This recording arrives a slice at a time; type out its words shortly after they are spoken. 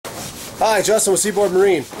Hi, Justin with Seaboard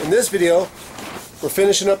Marine. In this video, we're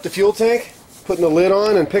finishing up the fuel tank, putting the lid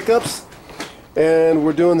on and pickups, and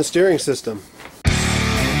we're doing the steering system.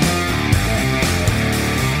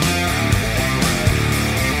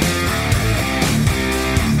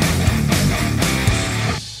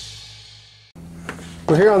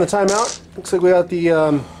 We're here on the timeout. Looks like we got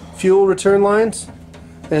the fuel return lines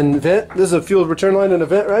and vent. This is a fuel return line and a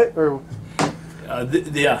vent, right? Or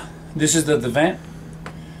yeah, this is the vent.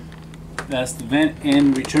 That's the vent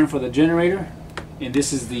and return for the generator, and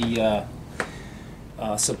this is the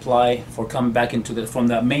supply for coming back into the from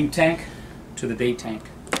the main tank to the day tank.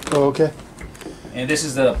 oh, okay. And this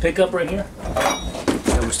is the pickup right here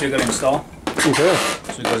that we're still gonna install. Okay.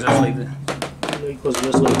 So it goes just like it goes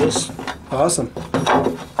just like this. Awesome.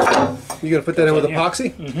 You gonna put that in with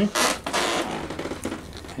epoxy? Mm-hmm.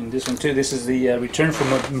 And this one too. This is the return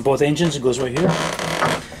from both engines. It goes right here.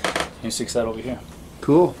 And you sticks that over here.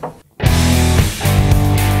 Cool.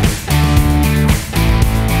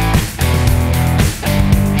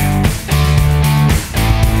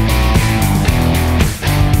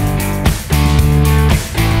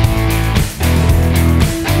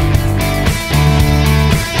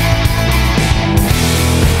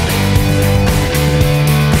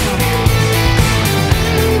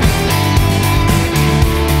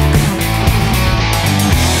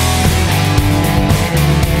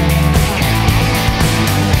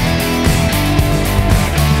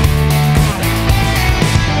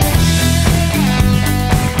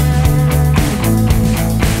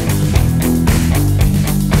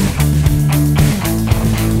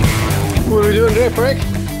 What are we doing today, Frank?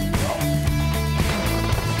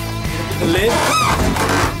 The lid.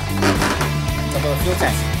 It's about the fuel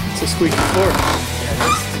tank. It's a squeaky floor.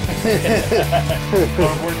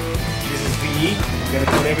 Cardboard. This is VE. We're gonna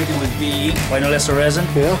coat everything with VE, vinyl resin.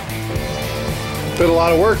 Yeah. Been a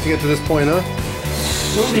lot of work to get to this point, huh?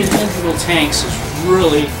 Building these individual tanks is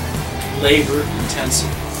really labor intensive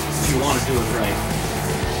if you want to do it right.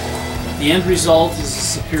 The end result is a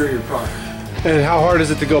superior product. And how hard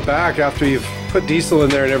is it to go back after you've put diesel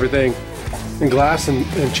in there and everything, and glass, and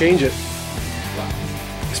change it?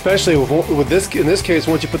 Especially with this, in this case,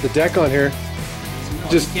 once you put the deck on here,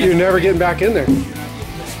 you're never getting back in there. You're not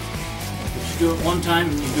getting this. But you do it one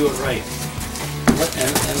time and you do it right.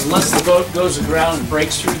 And unless the boat goes aground and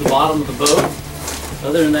breaks through the bottom of the boat,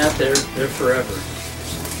 other than that, they're forever.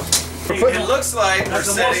 It looks like we're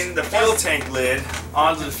setting the fuel tank lid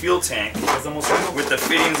onto the fuel tank with the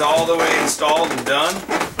fittings all the way installed and done.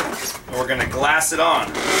 And we're gonna glass it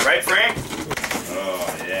on. Right, Frank?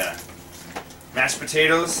 Oh, yeah. Mashed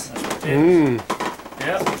potatoes. Mmm.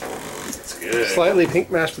 Yeah. It's good. Slightly pink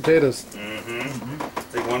mashed potatoes.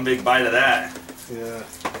 Mm-hmm. Take one big bite of that. Yeah.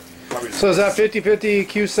 So is that 50-50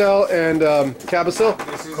 Q-cell and Cabicil?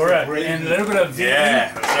 Correct. And a little bit of VE,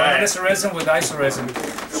 resin with isoresin,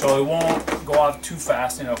 so it won't go off too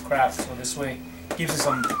fast, crap. So this way, it gives it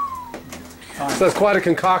some time. So that's quite a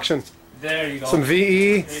concoction. There you go. Some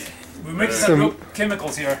VE. We're mixing some real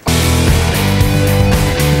chemicals here.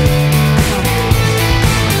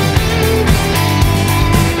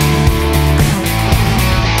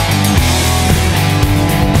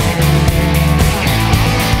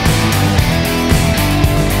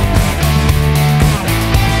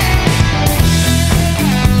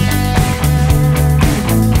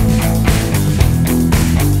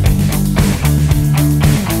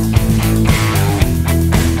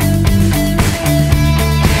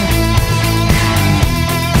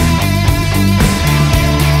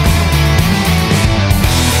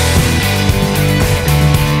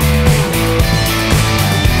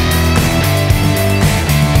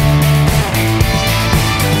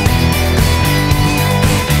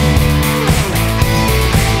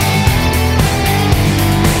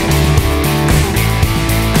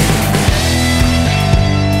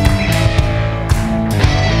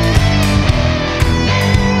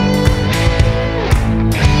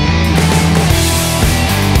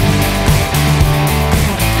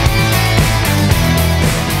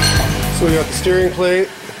 So we got the steering plate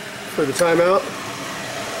for the timeout,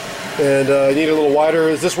 and you need a little wider.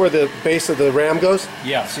 Is this where the base of the ram goes?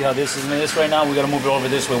 Yeah, see how this is in this right now? We gotta move it over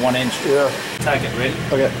this way 1 inch. Yeah. Tack it, ready?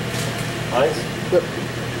 Okay. Eyes? Yep.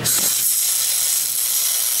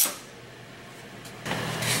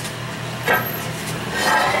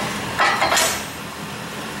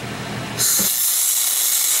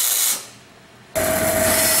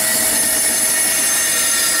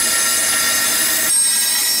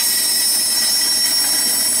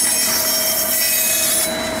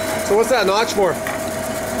 So what's that notch for?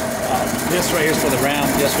 This right here is for the ram,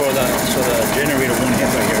 just for the so the generator won't hit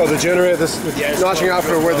right here. Oh, the generator, this notching out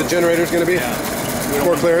for where the generator is going to be? Yeah.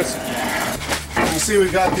 More clearance? You see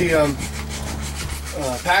we've got the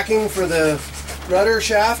packing for the rudder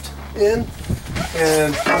shaft in,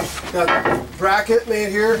 and got a bracket made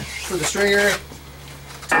here for the stringer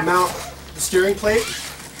to mount the steering plate.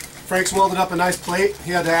 Frank's welded up a nice plate.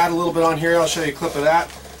 He had to add a little bit on here. I'll show you a clip of that.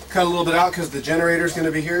 Cut a little bit out because the generator is going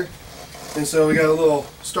to be here. And so we got a little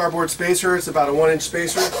starboard spacer. It's about a 1-inch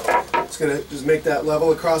spacer. It's going to just make that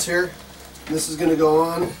level across here. And this is going to go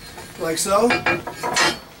on like so.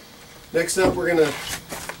 Next up, we're going to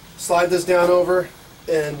slide this down over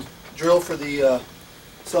and drill for the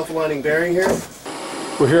self-aligning bearing here.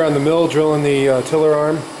 We're here on the mill drilling the tiller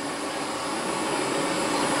arm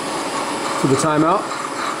to the timeout.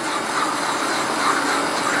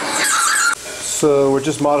 So we're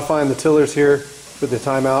just modifying the tillers here for the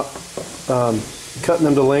timeout, cutting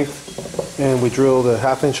them to length, and we drilled a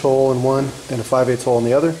 1/2-inch hole in one and a 5/8 hole in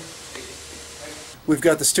the other. We've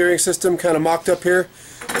got the steering system kind of mocked up here,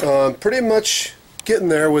 pretty much getting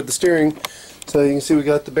there with the steering. So you can see we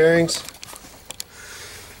got the bearings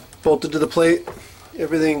bolted to the plate,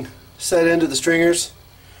 everything set into the stringers.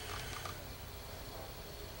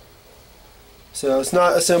 So it's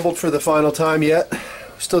not assembled for the final time yet.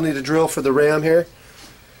 Still need to drill for the ram here,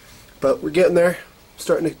 but we're getting there,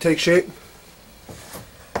 starting to take shape.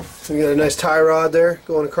 So we got a nice tie rod there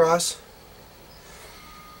going across.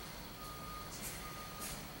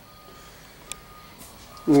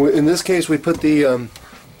 In this case, we put the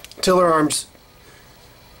tiller arms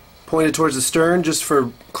pointed towards the stern just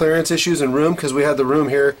for clearance issues and room, because we had the room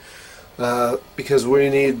here because we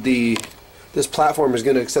need this platform is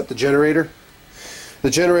going to accept the generator. The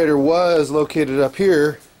generator was located up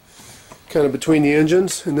here, kind of between the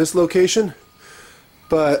engines in this location,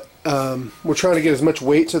 but we're trying to get as much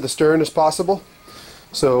weight to the stern as possible.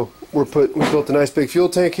 So we built a nice big fuel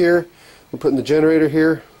tank here. We're putting the generator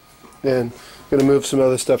here, and going to move some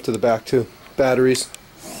other stuff to the back too, batteries,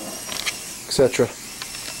 etc.